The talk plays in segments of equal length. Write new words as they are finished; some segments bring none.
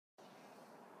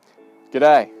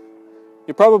G'day.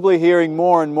 You're probably hearing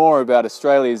more and more about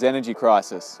Australia's energy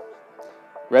crisis.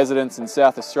 Residents in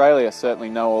South Australia certainly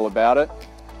know all about it.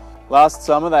 Last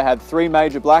summer they had 3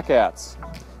 major blackouts,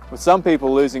 with some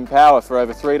people losing power for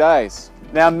over 3 days.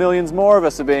 Now millions more of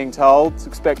us are being told to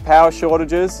expect power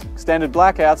shortages, extended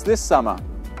blackouts this summer.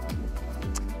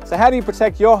 So how do you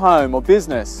protect your home or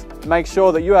business and make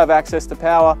sure that you have access to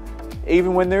power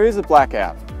even when there is a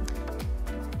blackout?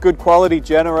 Good quality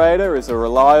generator is a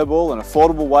reliable and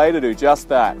affordable way to do just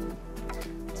that.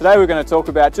 Today we're going to talk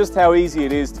about just how easy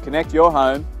it is to connect your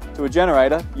home to a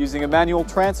generator using a manual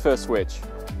transfer switch.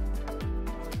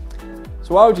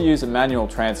 So why would you use a manual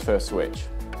transfer switch?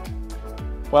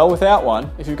 Well, without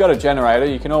one, if you've got a generator,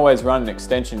 you can always run an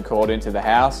extension cord into the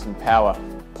house and power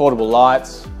portable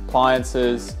lights,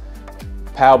 appliances,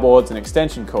 power boards and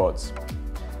extension cords.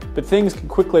 But things can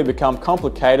quickly become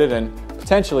complicated and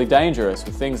potentially dangerous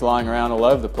with things lying around all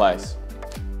over the place.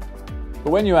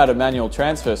 But when you add a manual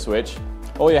transfer switch,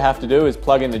 all you have to do is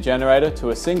plug in the generator to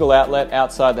a single outlet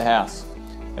outside the house,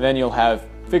 and then you'll have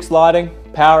fixed lighting,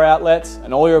 power outlets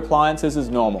and all your appliances as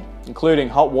normal, including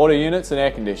hot water units and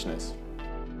air conditioners.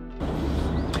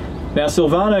 Now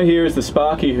Silvano here is the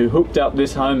Sparky who hooked up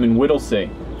this home in Whittlesea.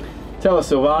 Tell us,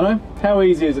 Silvano, how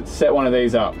easy is it to set one of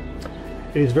these up?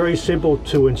 It is very simple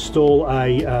to install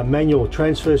a manual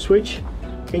transfer switch.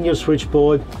 In your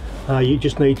switchboard, you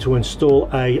just need to install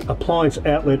a appliance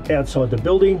outlet outside the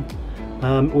building.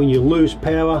 When you lose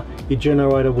power, your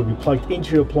generator will be plugged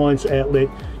into your appliance outlet.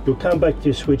 You'll come back to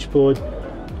your switchboard,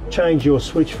 change your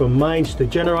switch from mains to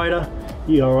generator.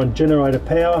 You are on generator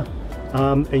power,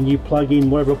 and you plug in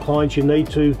whatever appliance you need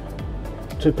to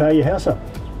power your house up.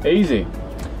 Easy.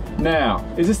 Now,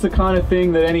 is this the kind of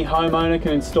thing that any homeowner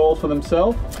can install for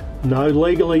themselves? No,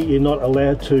 legally you're not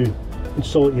allowed to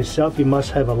install it yourself. You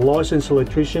must have a licensed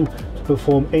electrician to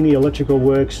perform any electrical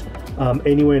works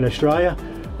anywhere in Australia.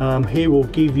 He will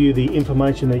give you the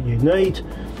information that you need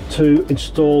to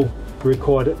install the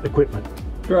required equipment.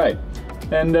 Great.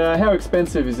 And how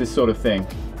expensive is this sort of thing?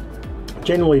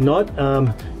 Generally not.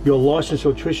 Your licensed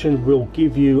electrician will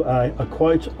give you a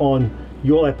quote on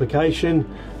your application.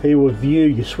 He will view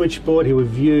your switchboard, he will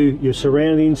view your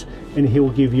surroundings, and he will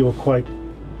give you a quote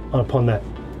upon that.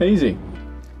 Easy.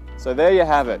 So there you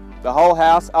have it, the whole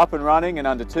house up and running in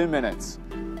under 2 minutes.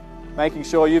 Making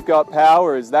sure you've got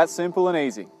power is that simple and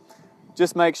easy.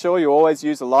 Just make sure you always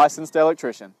use a licensed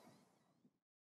electrician.